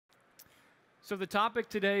So the topic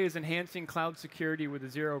today is enhancing cloud security with a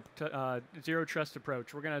zero trust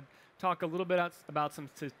approach. We're going to talk a little bit about some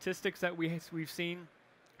statistics that we've seen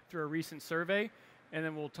through a recent survey, and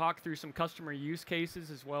then we'll talk through some customer use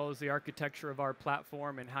cases as well as the architecture of our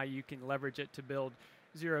platform and how you can leverage it to build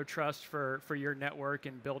zero trust for your network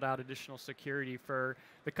and build out additional security for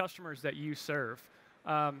the customers that you serve.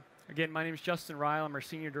 Again, my name is Justin Ryhal. I'm our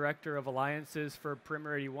Senior Director of Alliances for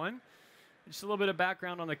Perimeter 81. Just a little bit of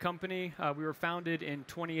background on the company. We were founded in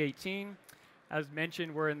 2018. As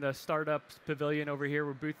mentioned, we're in the startups pavilion over here.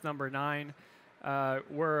 We're booth number 9.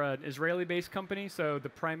 We're an Israeli-based company, so the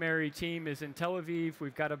primary team is in Tel Aviv.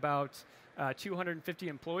 We've got about 250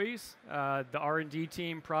 employees. The R&D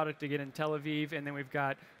team, product again in Tel Aviv, and then we've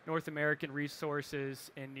got North American resources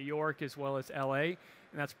in New York as well as LA, and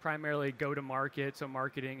that's primarily go-to-market, so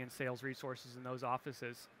marketing and sales resources in those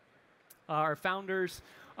offices. Our founders,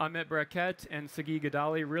 Amit Braket and Sagi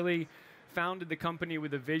Gadali, really founded the company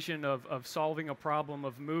with a vision of solving a problem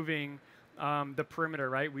of moving the perimeter,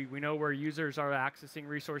 right? We know where users are accessing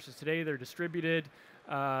resources today. They're distributed.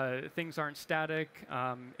 Things aren't static.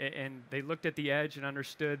 And they looked at the edge and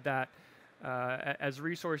understood that as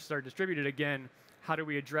resources are distributed, again, how do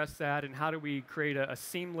we address that? And how do we create a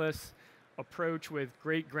seamless approach with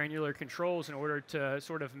great granular controls in order to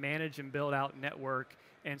sort of manage and build out network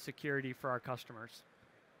and security for our customers?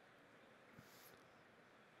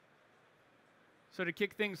 So to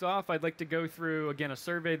kick things off, I'd like to go through, again, a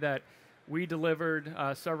survey that we delivered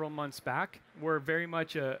several months back. We're very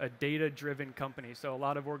much a data-driven company, so a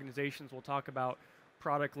lot of organizations will talk about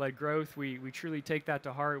product-led growth. We truly take that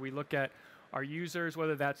to heart. We look at our users,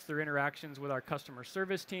 whether that's through interactions with our customer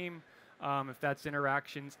service team, if that's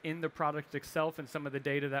interactions in the product itself and some of the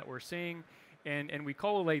data that we're seeing, and we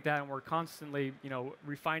correlate that, and we're constantly,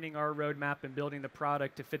 refining our roadmap and building the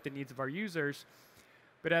product to fit the needs of our users.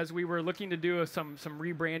 But as we were looking to do some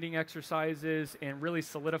rebranding exercises and really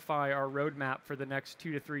solidify our roadmap for the next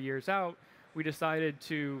 2 to 3 years out, we decided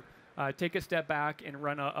to take a step back and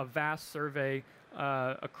run a vast survey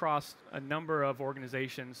across a number of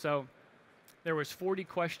organizations. So there was 40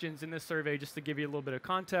 questions in this survey, just to give you a little bit of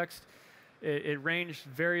context. It ranged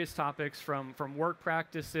various topics from work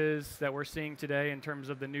practices that we're seeing today in terms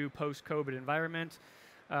of the new post-COVID environment,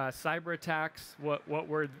 cyber attacks, what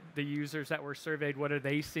were the users that were surveyed, what are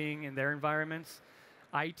they seeing in their environments,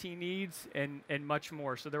 IT needs, and much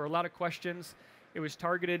more. So there were a lot of questions. It was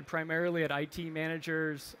targeted primarily at IT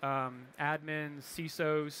managers, admins,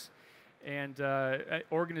 CISOs, and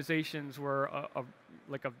organizations were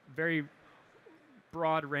like a very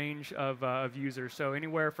broad range of users, so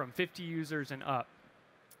anywhere from 50 users and up.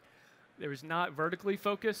 It was not vertically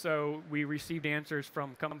focused, so we received answers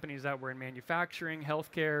from companies that were in manufacturing,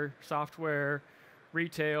 healthcare, software,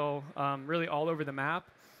 retail, really all over the map.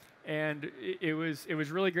 And it was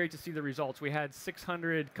really great to see the results. We had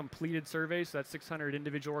 600 completed surveys, so that's 600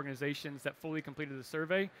 individual organizations that fully completed the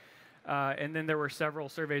survey. And then there were several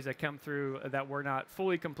surveys that come through that were not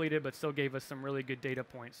fully completed, but still gave us some really good data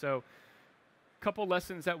points. So couple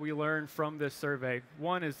lessons that we learned from this survey.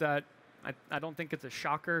 One is that I don't think it's a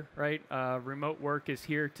shocker, right? Remote work is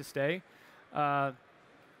here to stay.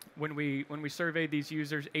 When we surveyed these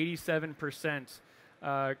users, 87%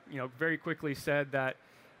 very quickly said that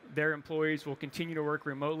their employees will continue to work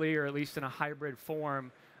remotely or at least in a hybrid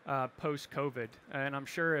form post-COVID. And I'm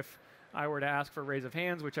sure if I were to ask for a raise of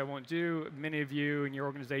hands, which I won't do, many of you and your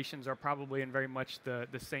organizations are probably in very much the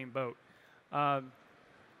same boat. A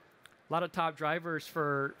lot of top drivers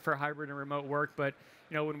for hybrid and remote work, but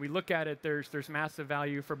when we look at it, there's massive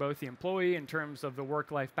value for both the employee in terms of the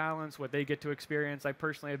work-life balance, what they get to experience. I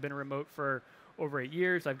personally have been remote for over 8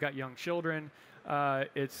 years. I've got young children.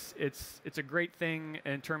 It's a great thing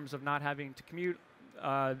in terms of not having to commute.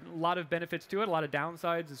 A lot of benefits to it, a lot of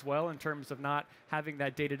downsides as well in terms of not having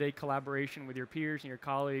that day-to-day collaboration with your peers and your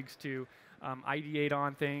colleagues to ideate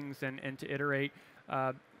on things and to iterate.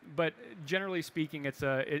 But generally speaking, it's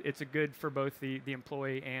a good for both the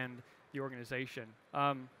employee and the organization.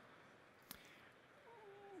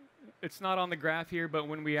 It's not on the graph here, but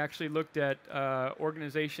when we actually looked at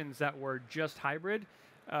organizations that were just hybrid,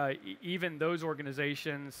 even those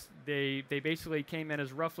organizations, they basically came in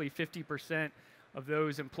as roughly 50% of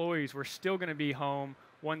those employees were still going to be home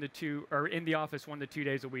 1 to 2, or in the office 1 to 2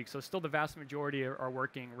 days a week. So still the vast majority are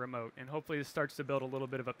working remote. And hopefully this starts to build a little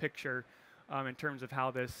bit of a picture in terms of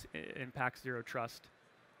how this impacts zero trust.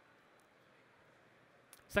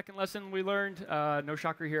 Second lesson we learned, no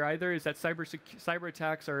shocker here either, is that cyber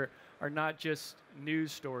attacks are not just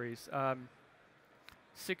news stories.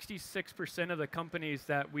 66% of the companies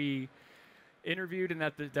that we interviewed and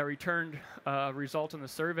that returned result in the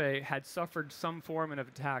survey had suffered some form of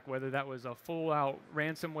attack, whether that was a full-out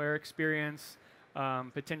ransomware experience,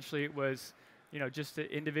 potentially it was just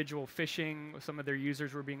individual phishing. Some of their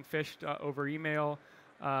users were being phished over email.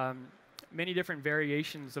 Many different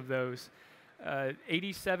variations of those.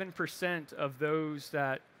 87% of those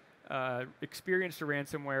that experienced a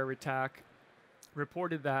ransomware attack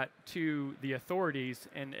reported that to the authorities,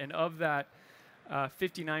 and of that,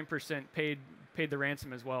 59% paid the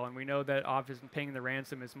ransom as well. And we know that obviously paying the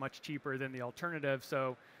ransom is much cheaper than the alternative,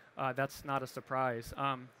 so that's not a surprise.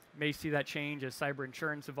 May see that change as cyber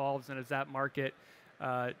insurance evolves and as that market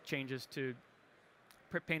changes to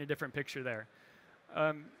paint a different picture there.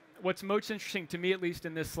 What's most interesting to me, at least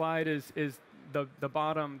in this slide, is the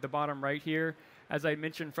bottom right here. As I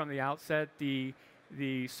mentioned from the outset, the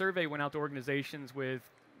survey went out to organizations with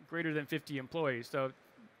greater than 50 employees. So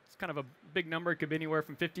it's kind of a big number. It could be anywhere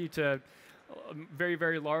from 50 to a very,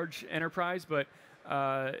 very large enterprise. But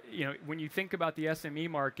when you think about the SME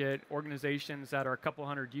market, organizations that are a couple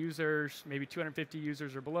hundred users, maybe 250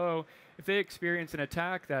 users or below, if they experience an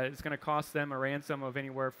attack that is going to cost them a ransom of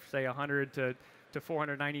anywhere, say, 100 to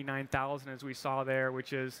 499,000, as we saw there,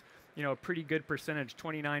 which is a pretty good percentage,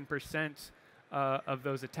 29% of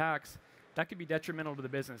those attacks, that could be detrimental to the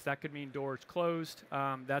business. That could mean doors closed.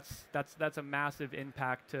 That's a massive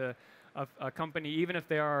impact to a company, even if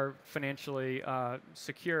they are financially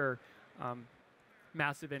secure.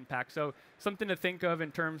 Massive impact. So something to think of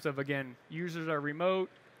in terms of, again, users are remote,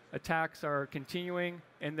 attacks are continuing,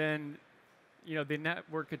 and then the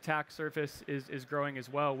network attack surface is growing as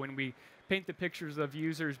well. When we paint the pictures of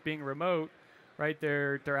users being remote, right,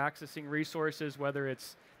 they're accessing resources, whether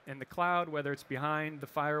it's in the cloud, whether it's behind the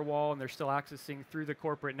firewall, and they're still accessing through the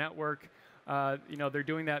corporate network. They're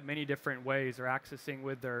doing that many different ways. They're accessing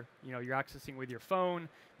with their, you're accessing with your phone,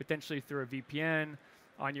 potentially through a VPN,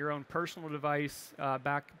 on your own personal device,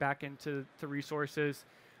 back into resources,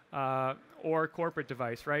 or corporate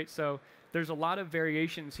device, right? So there's a lot of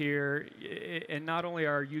variations here, and not only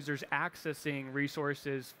are users accessing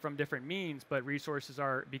resources from different means, but resources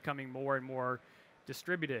are becoming more and more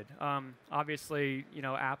distributed. Obviously,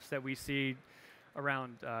 apps that we see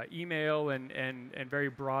around email and very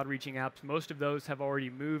broad-reaching apps, most of those have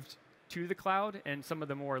already moved to the cloud, and some of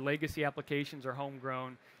the more legacy applications or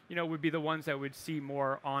homegrown, would be the ones that would see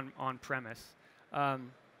more on-premise.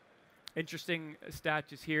 Interesting stat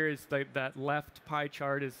just here is that left pie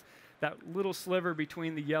chart is that little sliver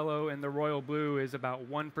between the yellow and the royal blue is about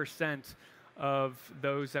 1% of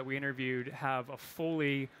those that we interviewed have a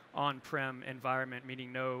fully on-prem environment,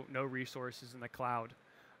 meaning no resources in the cloud.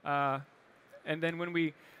 And then when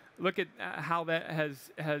we look at how that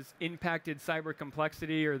has impacted cyber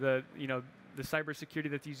complexity or the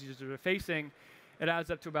cybersecurity that these users are facing, it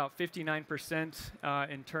adds up to about 59%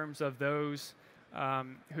 in terms of those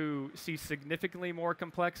who see significantly more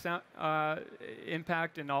complex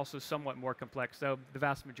impact and also somewhat more complex, so the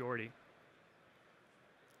vast majority.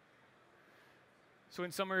 So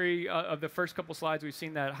in summary of the first couple slides, we've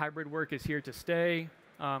seen that hybrid work is here to stay.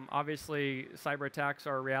 Obviously, cyber attacks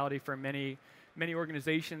are a reality for many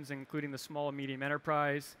organizations, including the small and medium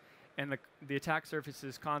enterprise, and the attack surface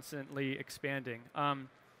is constantly expanding.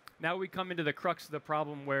 Now we come into the crux of the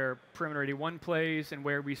problem where Perimeter 81 plays and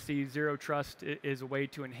where we see Zero Trust is a way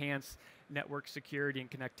to enhance network security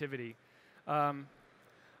and connectivity.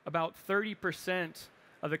 About 30%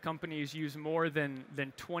 of the companies use more than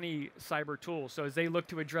 20 cyber tools. So as they look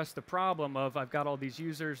to address the problem of, I've got all these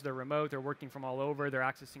users, they're remote, they're working from all over, they're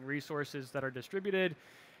accessing resources that are distributed,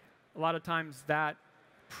 a lot of times that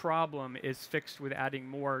problem is fixed with adding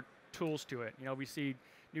more tools to it. We see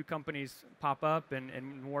new companies pop up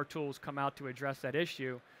and more tools come out to address that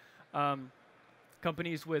issue.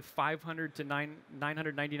 Companies with 500 to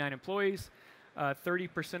 999 employees,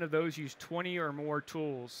 30% of those use 20 or more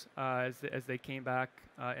tools as they came back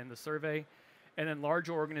in the survey. And then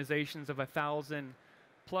larger organizations of 1,000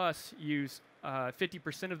 plus use,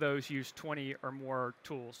 50% of those use 20 or more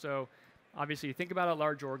tools. So obviously you think about it,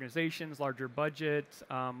 larger organizations, larger budgets,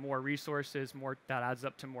 more resources, that adds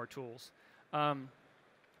up to more tools.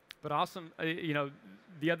 But awesome,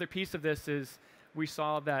 the other piece of this is we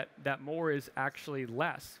saw that more is actually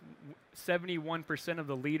less. 71% of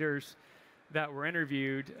the leaders that were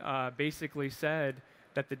interviewed basically said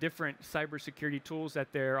that the different cybersecurity tools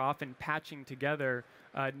that they're often patching together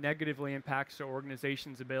negatively impacts their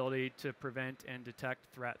organization's ability to prevent and detect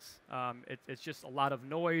threats. It's just a lot of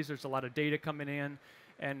noise, there's a lot of data coming in,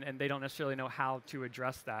 and they don't necessarily know how to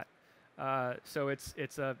address that. So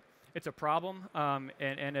it's a problem,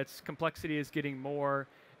 and its complexity is getting more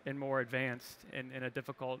and more advanced in a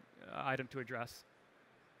difficult item to address.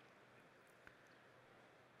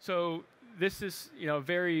 So this is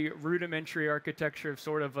very rudimentary architecture of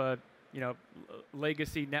sort of a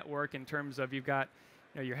legacy network in terms of you've got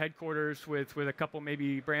your headquarters with a couple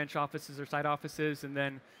maybe branch offices or site offices, and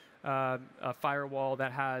then a firewall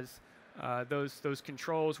that has those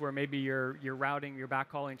controls where maybe you're routing, you're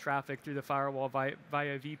backhauling traffic through the firewall via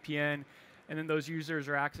VPN, and then those users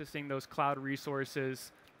are accessing those cloud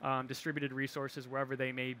resources, distributed resources wherever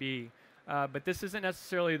they may be. But this isn't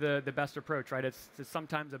necessarily the best approach, right? It's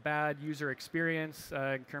sometimes a bad user experience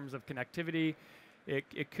in terms of connectivity.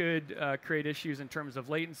 It could create issues in terms of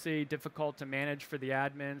latency, difficult to manage for the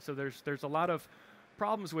admin. So there's a lot of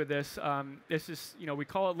problems with this. This is, we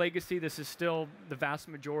call it legacy. This is still the vast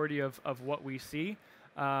majority of what we see.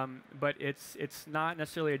 But it's not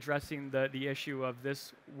necessarily addressing the issue of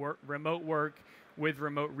this remote work with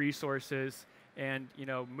remote resources, and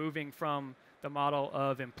moving from the model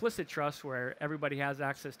of implicit trust where everybody has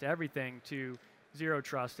access to everything to zero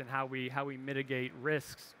trust, and how we mitigate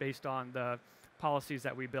risks based on the policies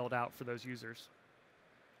that we build out for those users.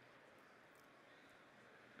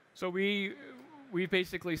 So we've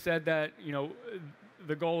basically said that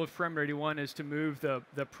the goal of Perimeter 81 is to move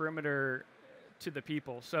the perimeter to the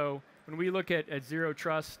people. So when we look at zero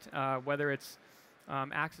trust, whether it's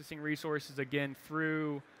accessing resources again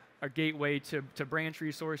through a gateway to branch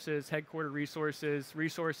resources, headquarter resources,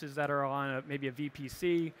 resources that are on maybe a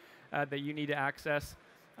VPC that you need to access.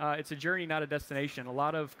 It's a journey, not a destination. A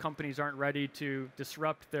lot of companies aren't ready to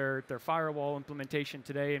disrupt their firewall implementation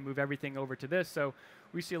today and move everything over to this. So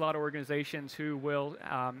we see a lot of organizations who will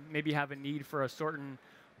maybe have a need for a certain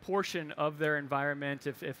portion of their environment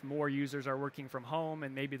if more users are working from home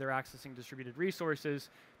and maybe they're accessing distributed resources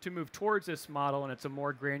to move towards this model, and it's a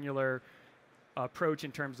more granular approach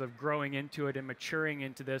in terms of growing into it and maturing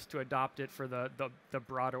into this to adopt it for the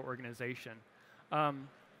broader organization.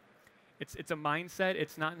 It's a mindset.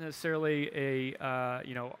 It's not necessarily a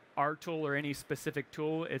our tool or any specific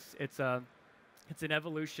tool. It's an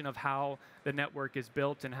evolution of how the network is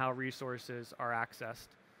built and how resources are accessed.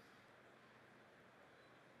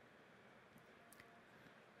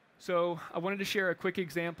 So I wanted to share a quick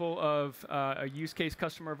example of a use case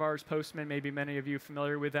customer of ours, Postman. Maybe many of you are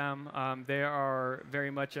familiar with them. They are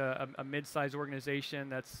very much a mid-sized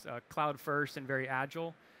organization that's cloud first and very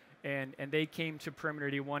agile. And they came to Perimeter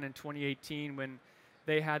 81 in 2018 when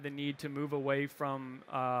they had the need to move away from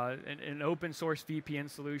an open source VPN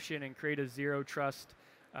solution and create a zero trust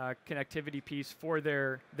connectivity piece for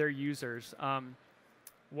their users.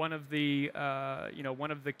 One of the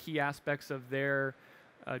key aspects of their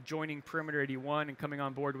joining Perimeter 81 and coming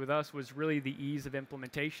on board with us was really the ease of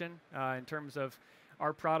implementation. In terms of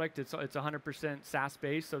our product, it's 100% SaaS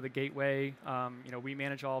based, so the gateway, we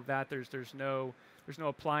manage all of that. There's no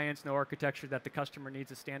appliance, no architecture that the customer needs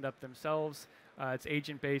to stand up themselves. It's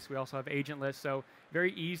agent-based. We also have agentless, so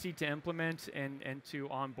very easy to implement and to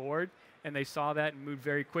onboard. And they saw that and moved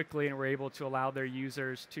very quickly, and were able to allow their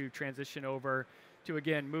users to transition over to,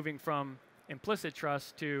 again, moving from implicit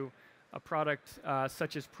trust to a product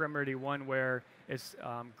such as Perimeter 81, where it's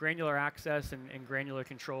granular access and granular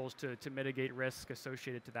controls to mitigate risk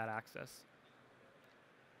associated to that access.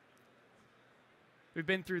 We've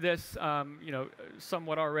been through this,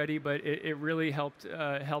 somewhat already, but it really helped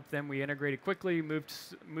them. We integrated quickly,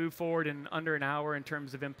 moved forward in under an hour in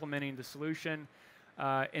terms of implementing the solution,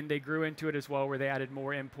 and they grew into it as well, where they added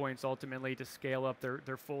more endpoints ultimately to scale up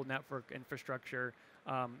their full network infrastructure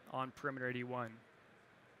on Perimeter 81.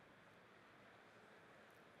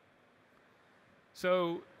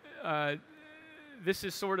 So this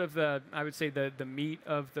is sort of I would say the meat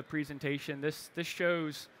of the presentation. This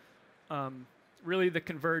shows really the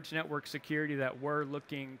converged network security that we're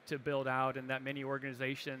looking to build out, and that many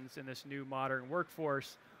organizations in this new modern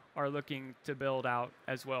workforce are looking to build out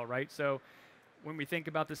as well, right? So when we think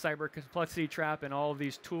about the cyber complexity trap and all of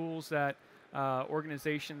these tools that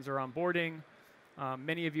organizations are onboarding,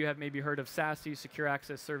 many of you have maybe heard of SASE, Secure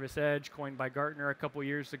Access Service Edge, coined by Gartner a couple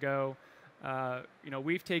years ago.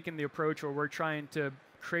 We've taken the approach where we're trying to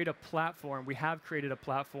create a platform. We have created a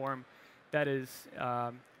platform that is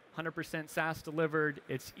 100% SaaS delivered.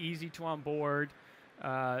 It's easy to onboard.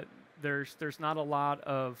 There's not a lot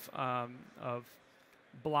of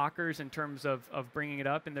blockers in terms of bringing it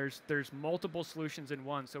up, and there's multiple solutions in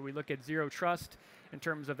one. So we look at zero trust in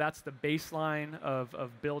terms of that's the baseline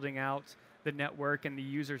of building out the network and the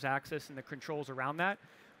user's access and the controls around that.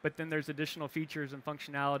 But then there's additional features and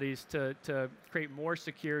functionalities to create more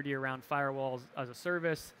security around firewalls as a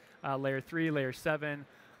service, layer 3, layer 7,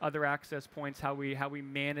 other access points, how we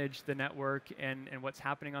manage the network and what's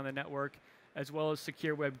happening on the network, as well as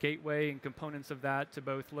secure web gateway and components of that to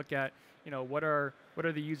both look at, what are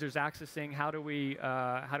the users accessing, how do we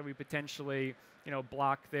potentially,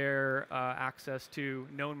 block their access to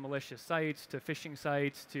known malicious sites, to phishing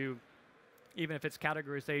sites, to even if it's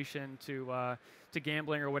categorization to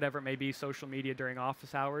gambling or whatever it may be, social media during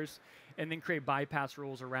office hours, and then create bypass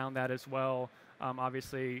rules around that as well.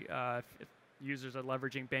 Obviously, if users are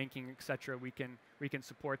leveraging banking, et cetera, we can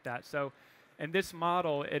support that. So, in this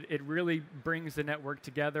model, it really brings the network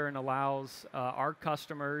together and allows our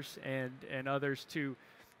customers and others to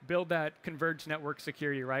build that converged network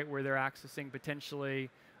security, right, where they're accessing potentially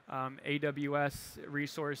AWS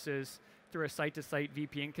resources through a site-to-site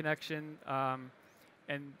VPN connection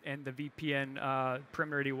and the VPN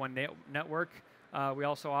Perimeter 1 network. We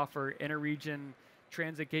also offer inter-region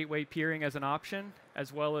transit gateway peering as an option,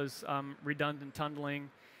 as well as redundant tunneling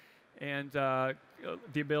and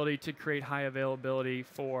the ability to create high availability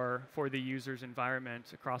for the user's environment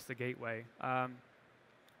across the gateway.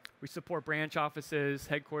 We support branch offices,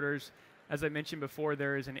 headquarters. As I mentioned before,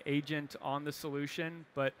 there is an agent on the solution,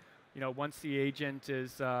 but once the agent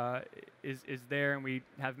is there, and we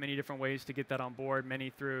have many different ways to get that on board,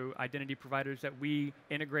 many through identity providers that we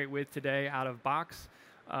integrate with today out of box.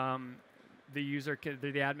 The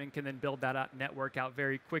admin can then build that network out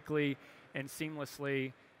very quickly and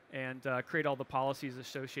seamlessly, and create all the policies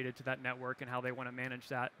associated to that network and how they want to manage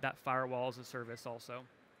that firewall as a service also.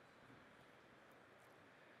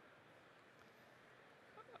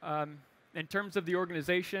 In terms of the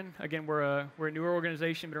organization, again, we're a newer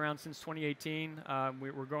organization, been around since 2018.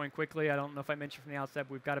 We're growing quickly. I don't know if I mentioned from the outset,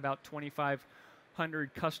 but we've got about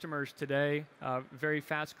 2,500 customers today. Very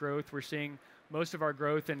fast growth. We're seeing most of our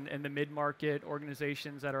growth in the mid-market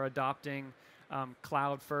organizations that are adopting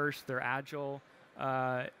cloud first. They're agile,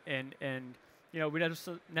 and we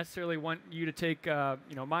don't necessarily want you to take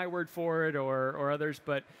my word for it or others,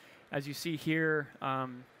 but as you see here.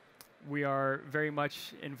 We are very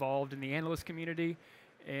much involved in the analyst community,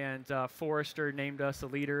 and Forrester named us a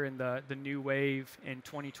leader in the new wave in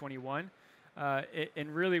 2021.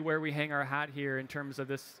 And really where we hang our hat here in terms of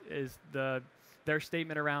this is their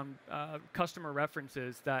statement around customer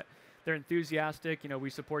references, that they're enthusiastic. We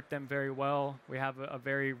support them very well. We have a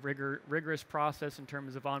very rigorous process in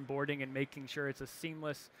terms of onboarding and making sure it's a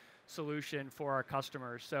seamless solution for our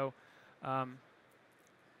customers. So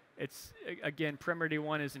it's, again, Perimeter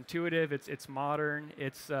 1 is intuitive, it's modern,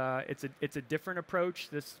 it's a different approach.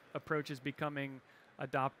 This approach is becoming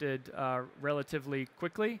adopted relatively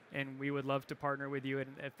quickly, and we would love to partner with you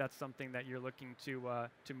if that's something that you're looking to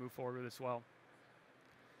move forward with as well.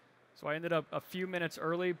 So I ended up a few minutes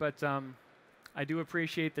early, but I do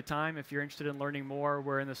appreciate the time. If you're interested in learning more,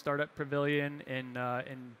 we're in the Startup Pavilion in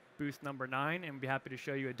booth number 9, and we'd be happy to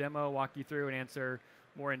show you a demo, walk you through, and answer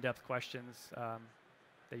more in-depth questions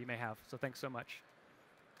that you may have. So thanks so much.